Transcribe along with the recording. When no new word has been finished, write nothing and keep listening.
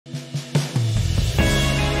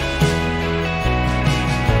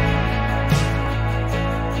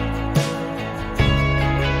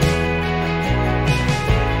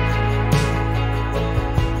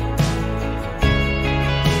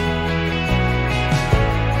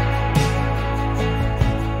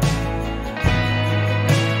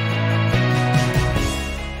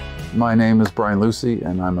My name is Brian Lucey,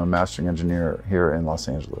 and I'm a mastering engineer here in Los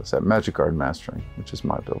Angeles at Magic Garden Mastering, which is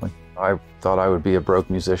my building. I thought I would be a broke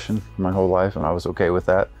musician my whole life, and I was okay with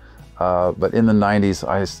that. But in the 90s,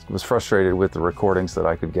 I was frustrated with the recordings that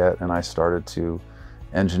I could get, and I started to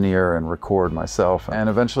engineer and record myself. And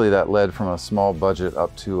eventually that led from a small budget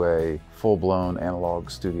up to a full-blown analog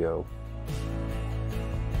studio.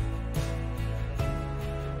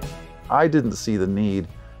 I didn't see the need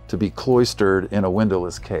to be cloistered in a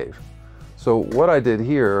windowless cave. So what I did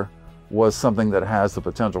here was something that has the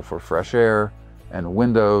potential for fresh air and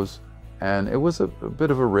windows, and it was a bit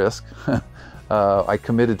of a risk. I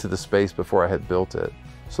committed to the space before I had built it.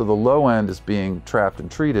 So the low end is being trapped and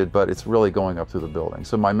treated, but it's really going up through the building.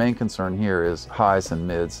 So my main concern here is highs and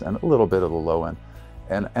mids and a little bit of the low end.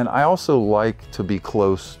 And I also like to be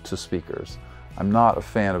close to speakers. I'm not a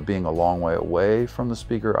fan of being a long way away from the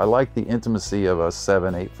speaker. I like the intimacy of a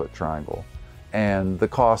 7-8 foot triangle. And the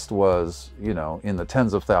cost was, you know, in the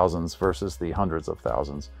tens of thousands versus the hundreds of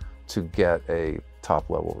thousands to get a top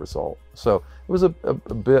level result. So it was a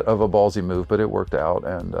bit of a ballsy move, but it worked out,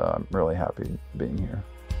 and I'm really happy being here.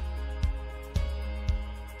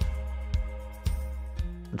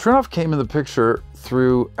 Trinnov came in the picture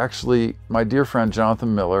through actually my dear friend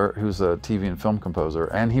Jonathan Miller, who's a TV and film composer,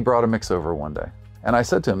 and he brought a mix over one day. And I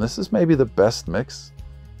said to him, this is maybe the best mix.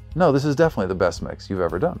 No, this is definitely the best mix you've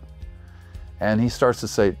ever done. And he starts to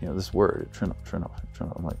say, you know, this word, Trinnov, Trinnov,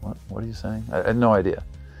 Trinnov. I'm like, what are you saying? I had no idea.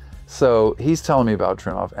 So he's telling me about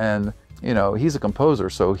Trinnov, and you know, he's a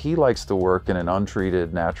composer, so he likes to work in an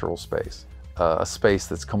untreated natural space, a space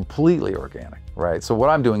that's completely organic, right? So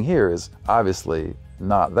what I'm doing here is obviously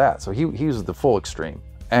not that. So he was the full extreme.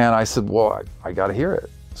 And I said, well, I got to hear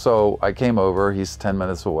it. So I came over, he's 10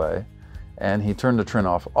 minutes away, and he turned the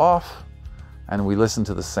Trinnov off, and we listened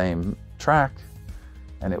to the same track,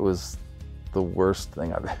 and it was the worst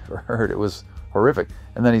thing I've ever heard. It was horrific.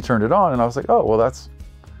 And then he turned it on, and I was like, oh, well,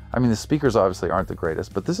 I mean, the speakers obviously aren't the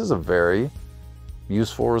greatest, but this is a very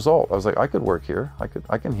useful result. I was like, I could work here.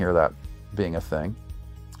 I can hear that being a thing.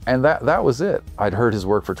 And that was it. I'd heard his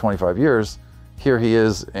work for 25 years. Here he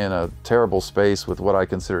is in a terrible space with what I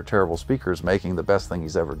consider terrible speakers, making the best thing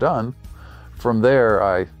he's ever done. From there,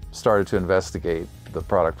 I started to investigate the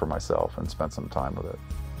product for myself and spent some time with it.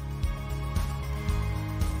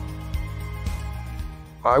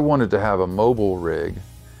 I wanted to have a mobile rig,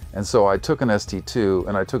 and so I took an ST2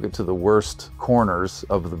 and I took it to the worst corners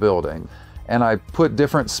of the building, and I put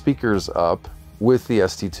different speakers up with the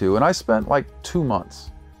ST2, and I spent like 2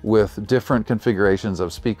 months with different configurations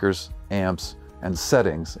of speakers, amps, and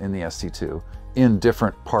settings in the ST2 in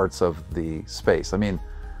different parts of the space. I mean,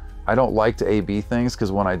 I don't like to A/B things,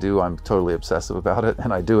 because when I do, I'm totally obsessive about it,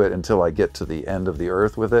 and I do it until I get to the end of the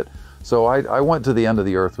earth with it. So I went to the end of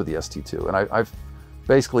the earth with the ST2, and I've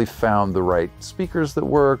basically found the right speakers that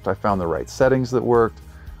worked, I found the right settings that worked,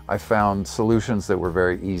 I found solutions that were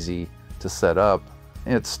very easy to set up.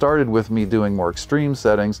 And it started with me doing more extreme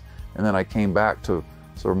settings, and then I came back to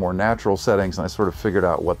sort of more natural settings, and I sort of figured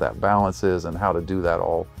out what that balance is and how to do that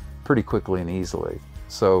all pretty quickly and easily.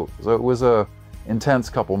 So it was a intense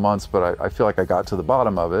couple months, but I feel like I got to the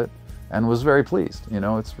bottom of it and was very pleased. You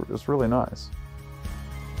know, it's really nice.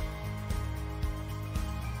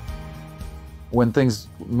 When things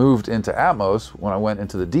moved into Atmos, when I went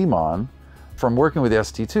into the D-MON, from working with the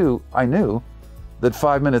ST2, I knew that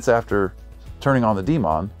 5 minutes after turning on the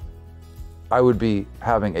D-MON, I would be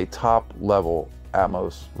having a top level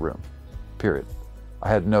Atmos room, period. I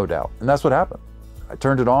had no doubt, and that's what happened. I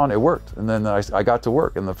turned it on, it worked, and then I got to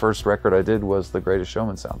work, and the first record I did was the Greatest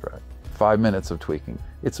Showman soundtrack. 5 minutes of tweaking.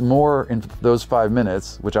 It's more in those 5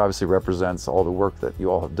 minutes, which obviously represents all the work that you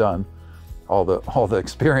all have done, all the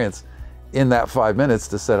experience in that 5 minutes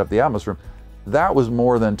to set up the Atmos room. That was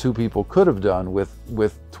more than two people could have done with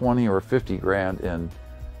 20 or 50 grand in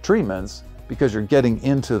treatments, because you're getting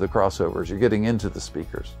into the crossovers, you're getting into the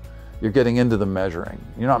speakers, you're getting into the measuring.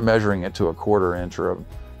 You're not measuring it to a 1/4 inch or a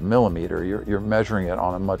millimeter, you're measuring it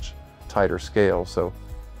on a much tighter scale. So,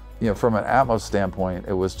 you know, from an Atmos standpoint,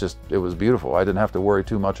 it was beautiful. I didn't have to worry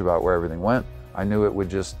too much about where everything went. I knew it would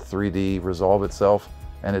just 3D resolve itself,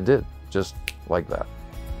 and it did, just like that.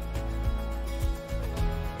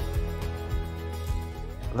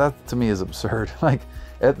 That to me is absurd. Like,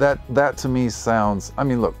 that to me sounds, I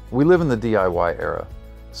mean, look, we live in the DIY era,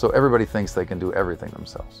 so everybody thinks they can do everything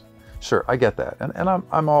themselves. Sure, I get that, and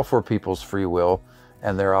I'm all for people's free will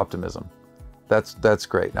and their optimism. That's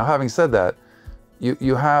great. Now, having said that,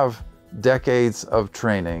 you have decades of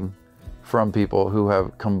training from people who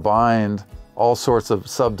have combined all sorts of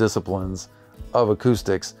sub-disciplines of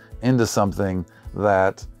acoustics into something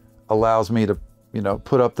that allows me to, you know,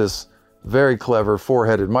 put up this very clever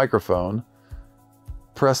four-headed microphone,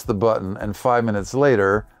 press the button, and 5 minutes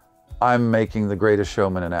later, I'm making The Greatest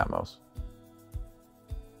Showman in Atmos.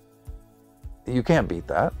 You can't beat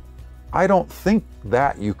that. I don't think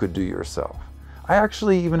that you could do yourself. I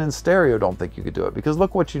actually, even in stereo, don't think you could do it, because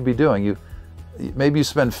look what you'd be doing. Maybe you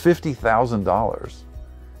spend $50,000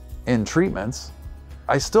 in treatments.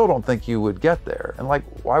 I still don't think you would get there. And like,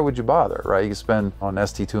 why would you bother, right? You spend on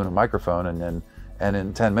ST2 and a microphone, and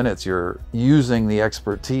in 10 minutes, you're using the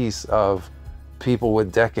expertise of people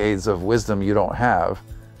with decades of wisdom you don't have.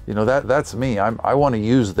 You know, that's me. I want to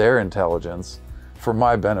use their intelligence for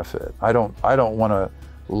my benefit. I don't want to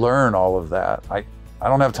learn all of that. I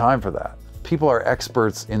don't have time for that. People are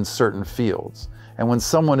experts in certain fields. And when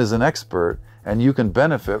someone is an expert and you can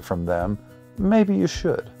benefit from them, maybe you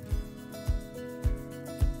should.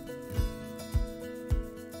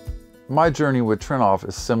 My journey with Trinnov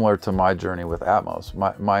is similar to my journey with Atmos.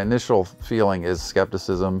 My initial feeling is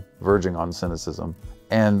skepticism, verging on cynicism.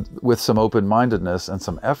 And with some open-mindedness and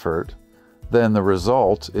some effort, then the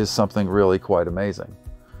result is something really quite amazing.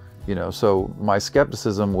 You know, so my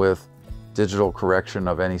skepticism with digital correction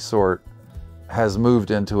of any sort has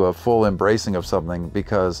moved into a full embracing of something,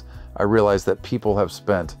 because I realize that people have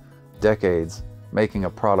spent decades making a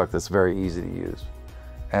product that's very easy to use.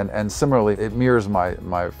 And similarly, it mirrors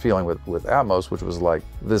my feeling with Atmos, which was like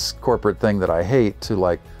this corporate thing that I hate, to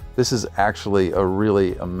like, this is actually a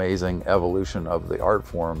really amazing evolution of the art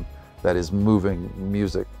form that is moving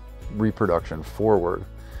music reproduction forward.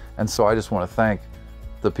 And so I just want to thank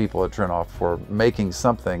the people at Trinnov for making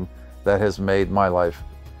something that has made my life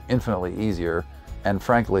infinitely easier. And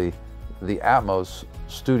frankly, the Atmos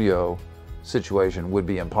studio situation would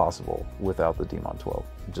be impossible without the D-MON12.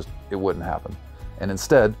 It wouldn't happen. And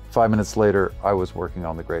instead, 5 minutes later, I was working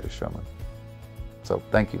on The Greatest Showman. So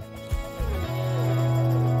thank you.